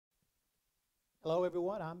Hello,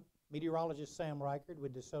 everyone. I'm meteorologist Sam Reichard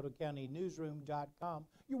with DeSotoCountyNewsroom.com.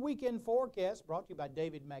 Your weekend forecast brought to you by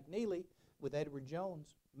David McNeely with Edward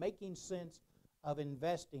Jones, making sense of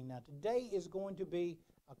investing. Now, today is going to be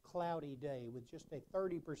a cloudy day with just a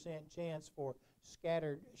 30% chance for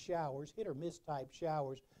scattered showers, hit or miss type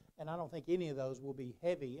showers, and I don't think any of those will be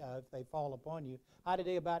heavy if they fall upon you. High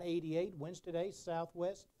today about 88, winds today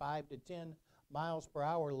southwest 5 to 10 miles per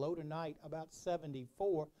hour, low tonight about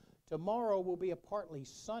 74. Tomorrow will be a partly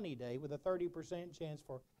sunny day with a 30% chance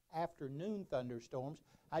for afternoon thunderstorms.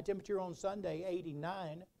 High temperature on Sunday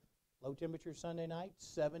 89, low temperature Sunday night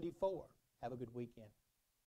 74. Have a good weekend.